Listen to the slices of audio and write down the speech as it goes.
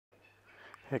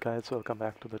Hey guys, welcome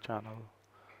back to the channel.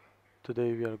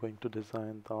 Today we are going to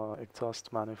design the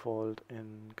exhaust manifold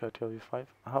in Catia V5.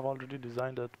 I have already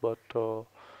designed it, but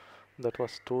that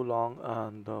was too long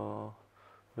and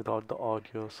without the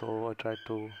audio, so I tried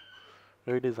to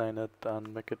redesign it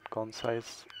and make it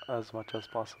concise as much as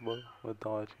possible with the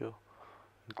audio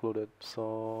included.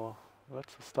 So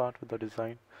let's start with the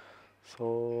design.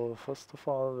 So first of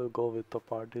all, we'll go with the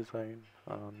part design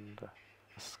and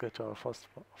sketch our first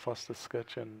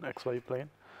sketch in XY plane.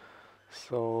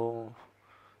 So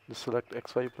just select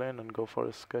XY plane and go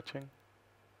for sketching.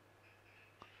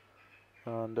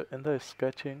 And in the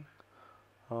sketching,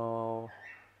 I'll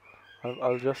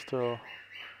just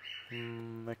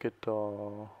make it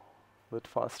a bit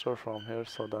faster from here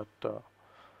so that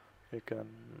you can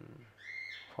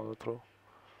follow through.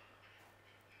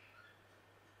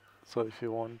 So if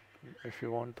you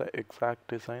want the exact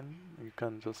design, you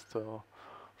can just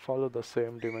follow the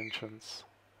same dimensions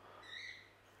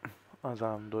as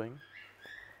I'm doing.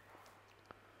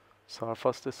 So our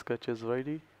first sketch is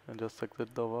ready, and just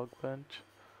exit the workbench.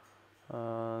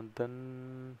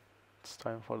 Then it's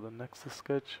time for the next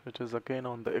sketch, which is again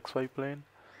on the XY plane.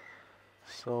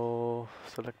 So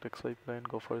select XY plane,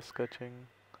 go for sketching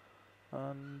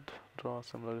and draw a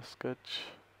similar sketch.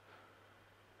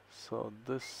 So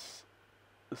this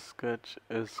sketch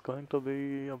is going to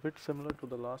be a bit similar to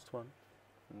the last one,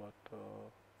 but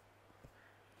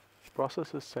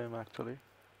process is same actually.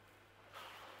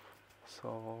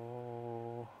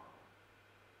 So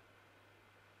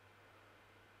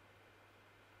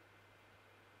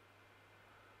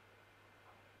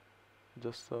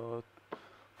just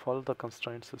follow the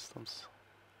constraint systems.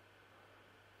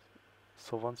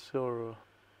 So once your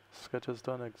sketch is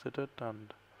done, exit it,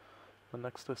 and the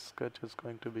next sketch is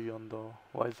going to be on the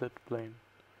YZ plane.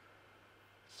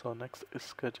 So next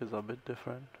sketch is a bit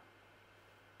different.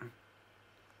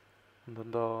 And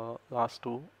then the last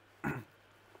two,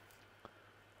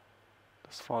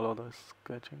 just follow the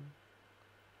sketching.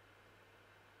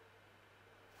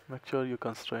 Make sure you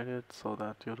constrain it so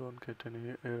that you don't get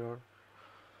any error.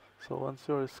 So once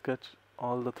your sketch,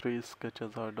 all the three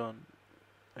sketches are done,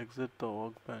 exit the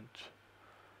workbench.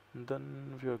 And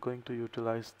then we are going to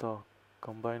utilize the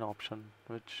combine option,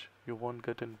 which you won't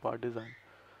get in part design.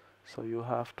 So you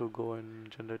have to go in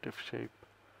generative shape.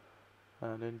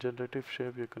 And in generative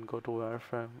shape you can go to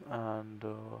wireframe and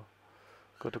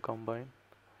go to combine.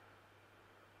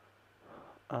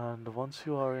 And once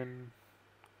you are in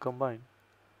combine,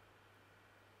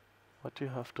 what you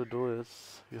have to do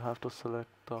is you have to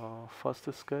select the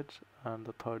first sketch and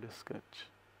the third sketch.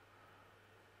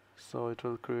 So it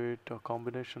will create a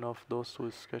combination of those two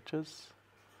sketches,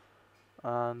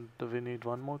 and we need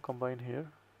one more combine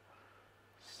here.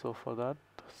 So for that,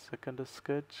 second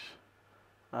sketch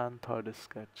and third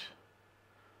sketch.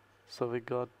 So we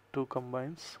got two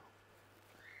combines.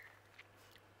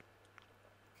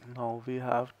 Now we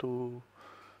have to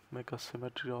make a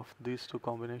symmetry of these two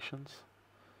combinations.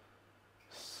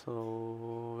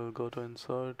 So we'll go to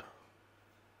insert,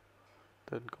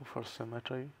 then go for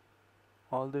symmetry.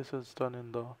 All this is done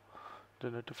in the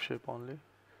generative shape only.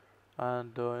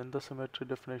 And in the symmetry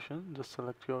definition, just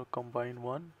select your combine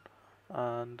 1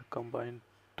 and combine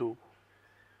 2.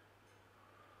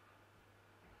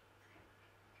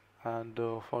 And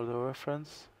for the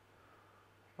reference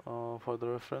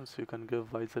you can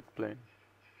give YZ plane.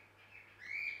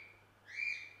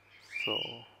 So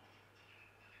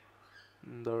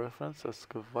in the reference, just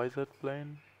give YZ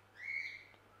plane,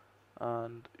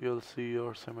 and you'll see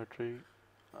your symmetry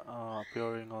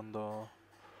appearing on the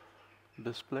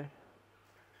display.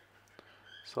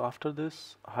 So after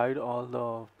this, hide all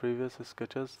the previous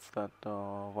sketches, that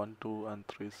 1, 2 and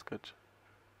 3 sketch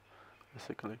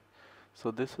basically.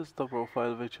 So this is the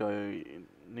profile which I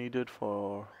needed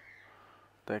for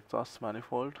the exhaust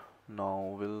manifold.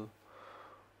 Now we'll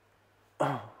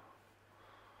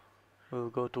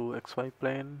go to XY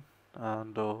plane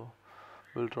and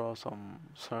we'll draw some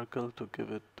circle to give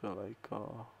it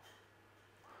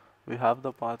we have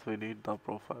the path, we need the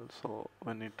profile, so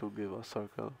we need to give a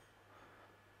circle.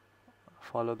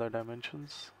 Follow the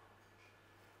dimensions.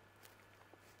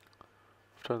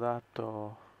 After that,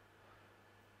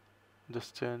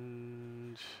 just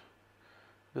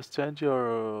change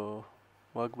your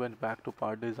workbench back to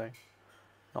part design.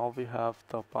 Now we have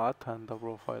the path and the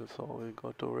profile, so we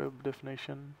go to rib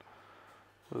definition.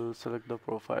 We'll select the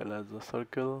profile as a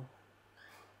circle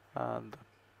and the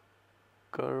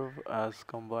curve as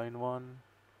combine 1.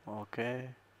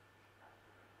 Okay.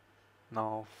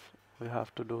 Now we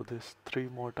have to do this 3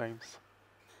 more times.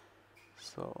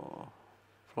 So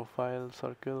profile,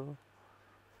 circle,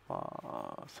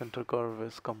 center curve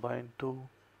is combined to,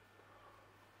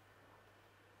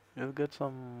 you'll get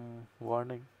some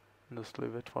warning. Just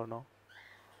leave it for now.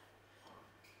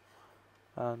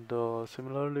 And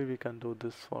similarly we can do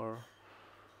this for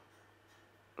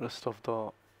rest of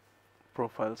the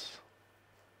profiles.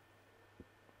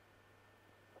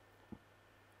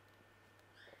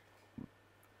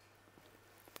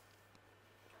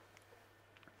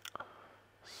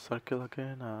 Circle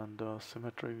again, and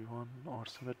symmetry 1 or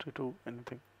symmetry 2,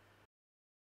 anything.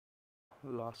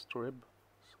 Last rib,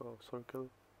 so circle,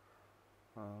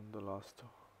 and the last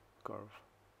curve.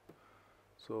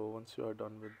 So once you are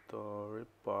done with the rib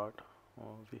part,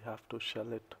 we have to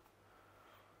shell it.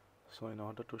 So in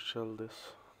order to shell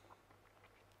this,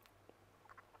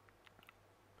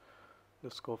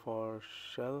 just go for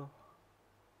shell,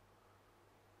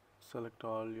 select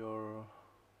all your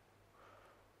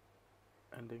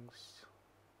endings,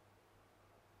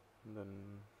 and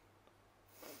then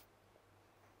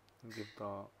give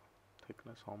the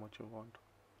thickness how much you want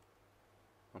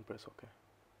and press OK.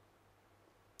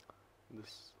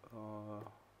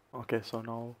 Okay, so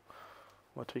now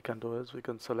what we can do is we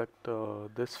can select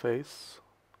this face,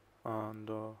 and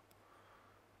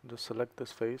just select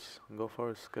this face, go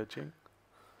for sketching,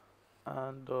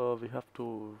 and we have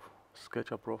to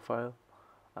sketch a profile,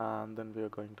 and then we are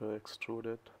going to extrude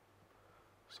it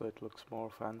so it looks more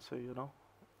fancy, you know.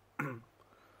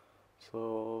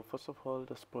 So first of all,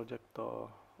 just project the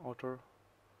outer,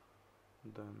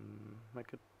 then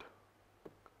make it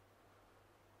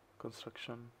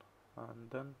construction, and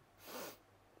then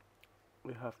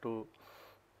we have to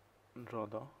draw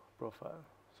the profile.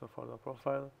 So for the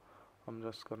profile, I'm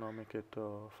just gonna make it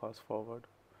fast forward.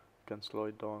 You can slow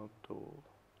it down to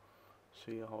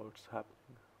see how it's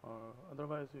happening, or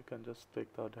otherwise you can just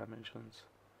take the dimensions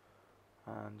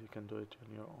and you can do it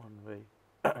in your own way.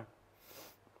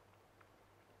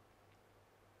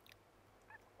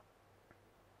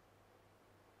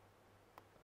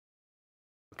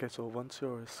 Okay, so once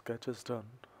your sketch is done,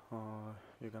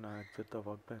 you're gonna exit the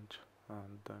workbench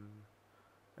and then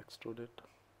extrude it.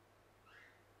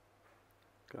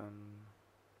 You can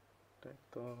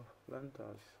take the length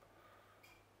as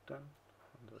 10.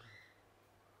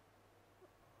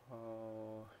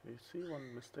 And you see,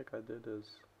 one mistake I did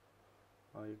is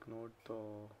I ignored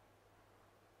the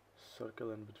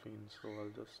circle in between, so I'll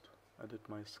just edit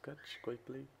my sketch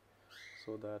quickly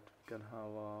so that we can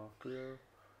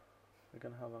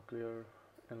have a clear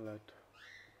inlet.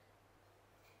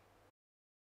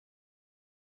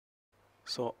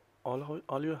 So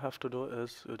all you have to do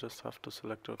is you just have to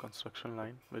select your construction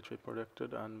line, which we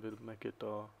projected, and we'll make it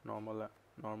normal.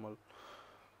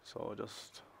 So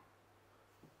just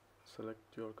select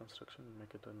your construction,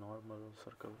 make it a normal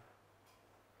circle.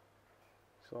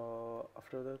 So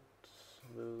after that,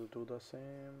 we'll do the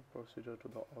same procedure to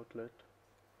the outlet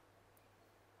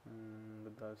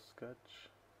with the sketch.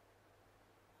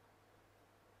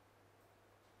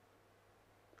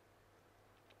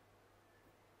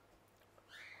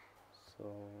 So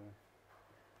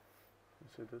you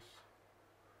see this,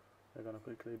 we're gonna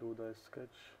quickly do the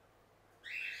sketch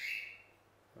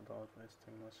without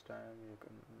wasting much time. You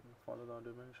can follow the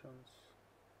dimensions,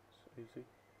 it's easy.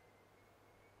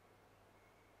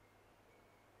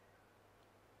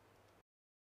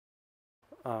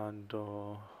 And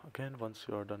again, once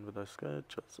you are done with the sketch,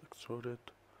 just extrude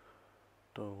it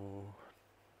to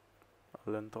a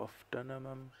length of 10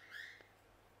 mm.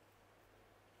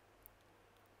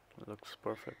 Looks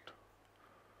perfect.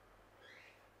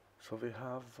 So we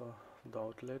have the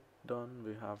outlet done,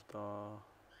 we have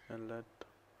the inlet,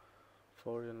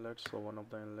 4 inlets, so one of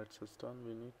the inlets is done.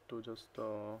 We need to just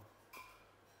do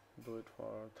it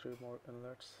for 3 more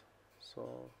inlets.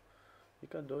 So you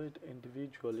can do it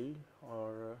individually,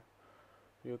 or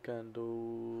you can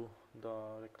do the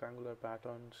rectangular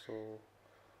pattern. So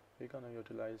we're gonna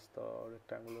utilize the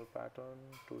rectangular pattern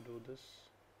to do this.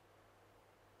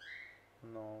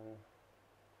 Now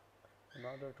in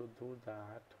order to do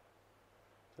that,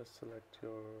 just select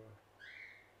your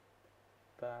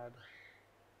pad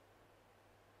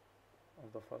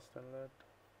of the first inlet,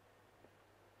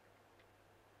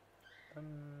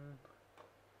 then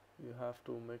you have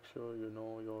to make sure you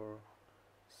know your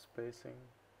spacing,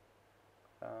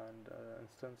 and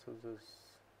instances is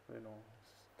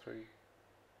 3.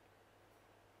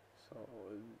 So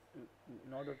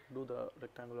in order to do the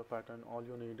rectangular pattern, all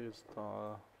you need is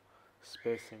the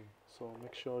spacing, so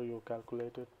make sure you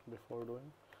calculate it before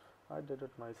doing. I did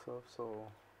it myself,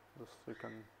 so just you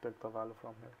can take the value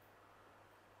from here.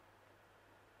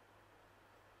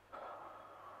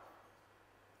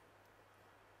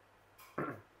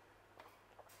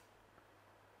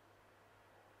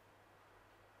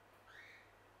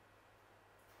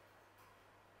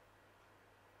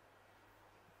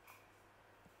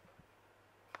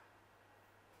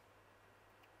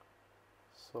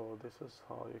 So this is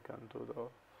how you can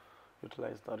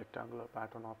utilize the rectangular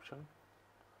pattern option,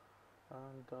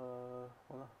 and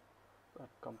well, that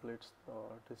completes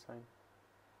the design.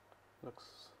 Looks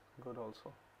good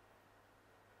also.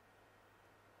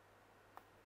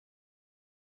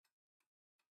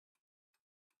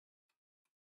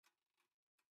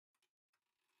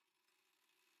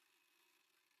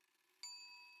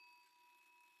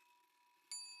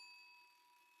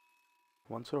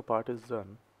 Once your part is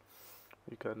done,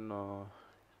 you can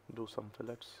do some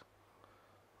fillets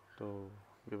to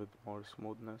give it more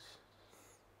smoothness.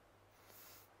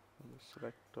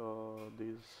 Select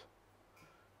these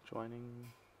joining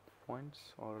points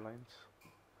or lines,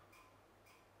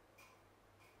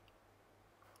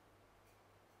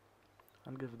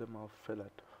 and give them a fillet.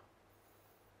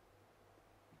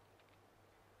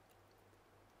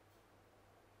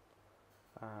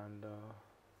 And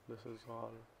this is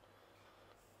all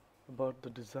about the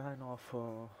design of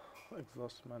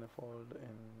exhaust manifold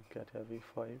in Catia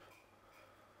V5.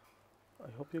 I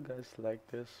hope you guys like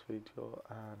this video,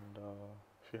 and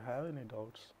if you have any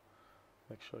doubts,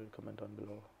 make sure you comment down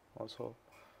below. Also,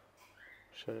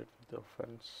 share it with your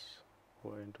friends who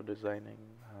are into designing,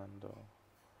 and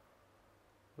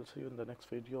we'll see you in the next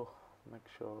video. Make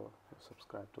sure you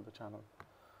subscribe to the channel.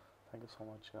 Thank you so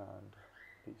much, and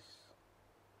peace.